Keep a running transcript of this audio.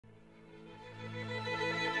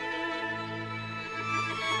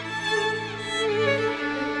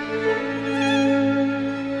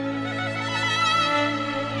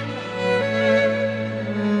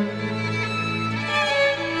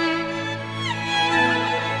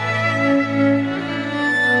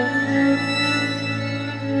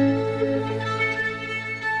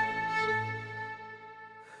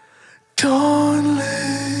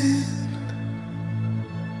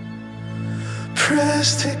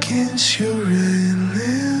Dressed against your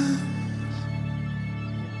railing,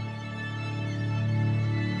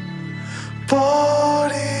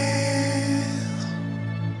 bodies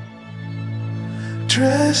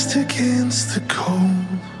dressed against the cold.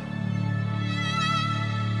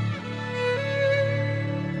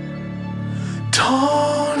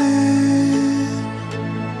 Taunted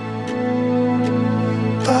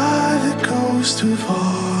by the ghost of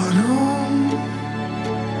autumn,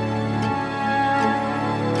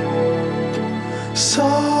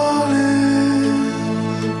 solid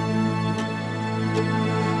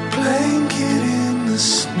blanket in the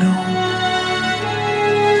snow.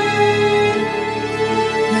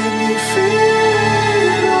 Let me feel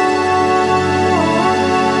it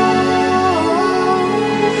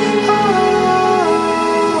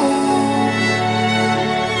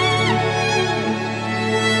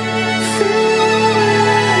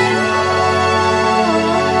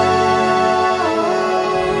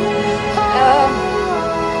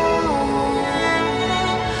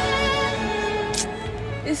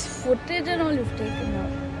Is footage and all you've taken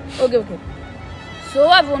out? Okay. So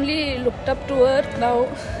I've only looked up to her now.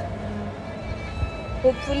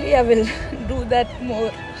 Hopefully I will do that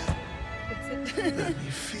more. That's it. Let me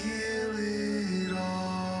feel it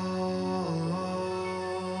all.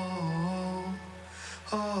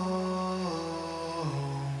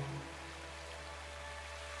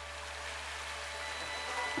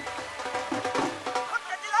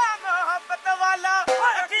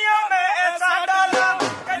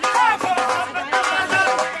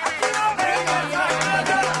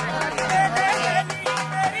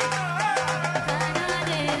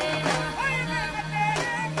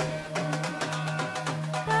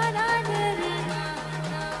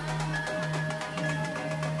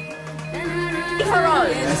 For all.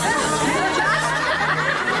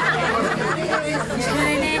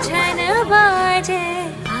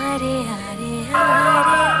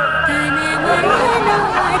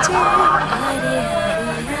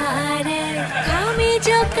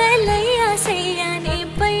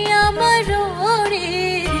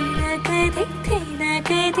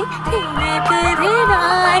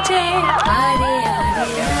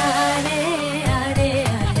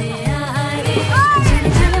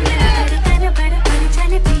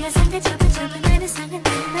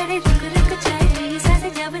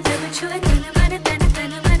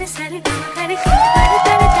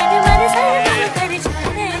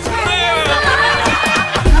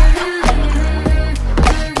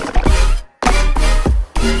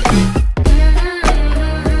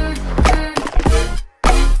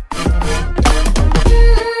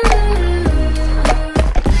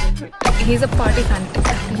 He's a party fanatic.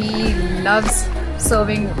 He loves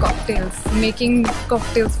serving cocktails, making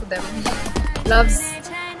cocktails for them. He loves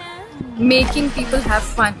making people have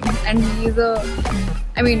fun, and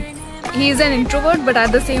he's an introvert, but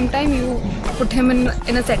at the same time you put him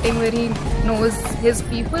in a setting where he knows his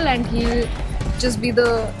people and he'll just be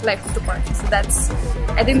the life of the party. So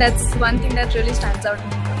I think that's one thing that really stands out in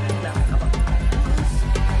me.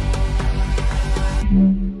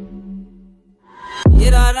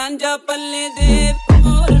 Ranja palle de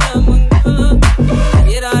mor namanga,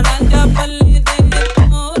 mera ranja palle de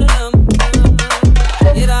mor namanga,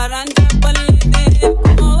 mera ranja palle de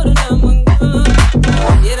mor namanga,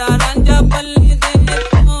 mera ranja palle de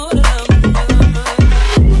mor namanga.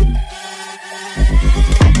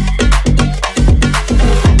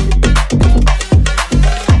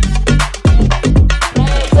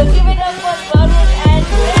 So give it up for Varun and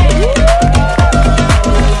Shrey.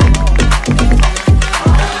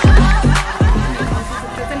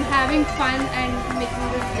 Having fun and making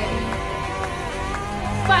this very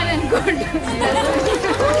fun and good.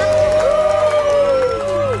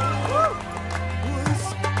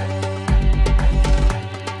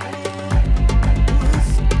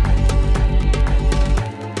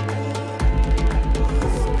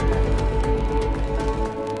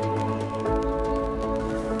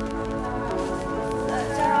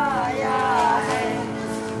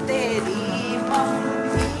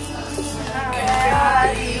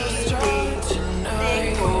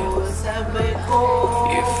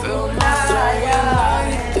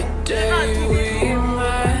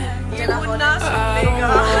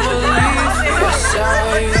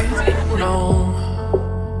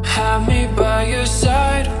 Have me by your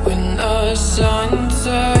side when the sun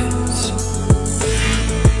sets.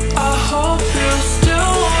 I hope you'll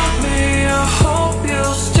still want me. I hope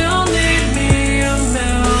you'll still need me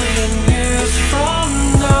 1,000,000 years from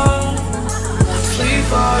now. Sleep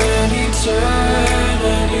for an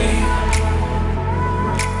eternity.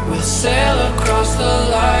 We'll sail across the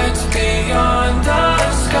lights beyond the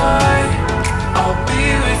sky. I'll be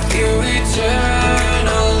with you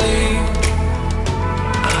eternally.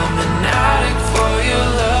 I'm an addict for your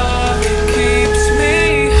love, it keeps me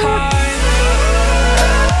high.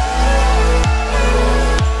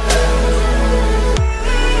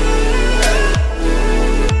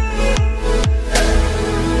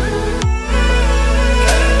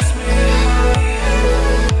 Keeps me high.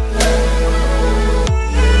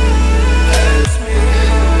 Keeps me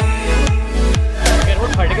high. अगर वो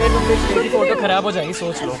फट गए तो फिर तेरी photo खराब हो जाएगी,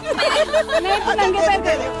 सोच लो। नहीं तो नंगे पैर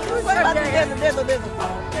दे दो।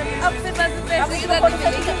 अब से बस पैसे की बात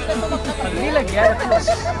नहीं नहीं लग गया।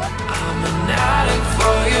 I'm an addict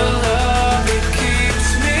for your love.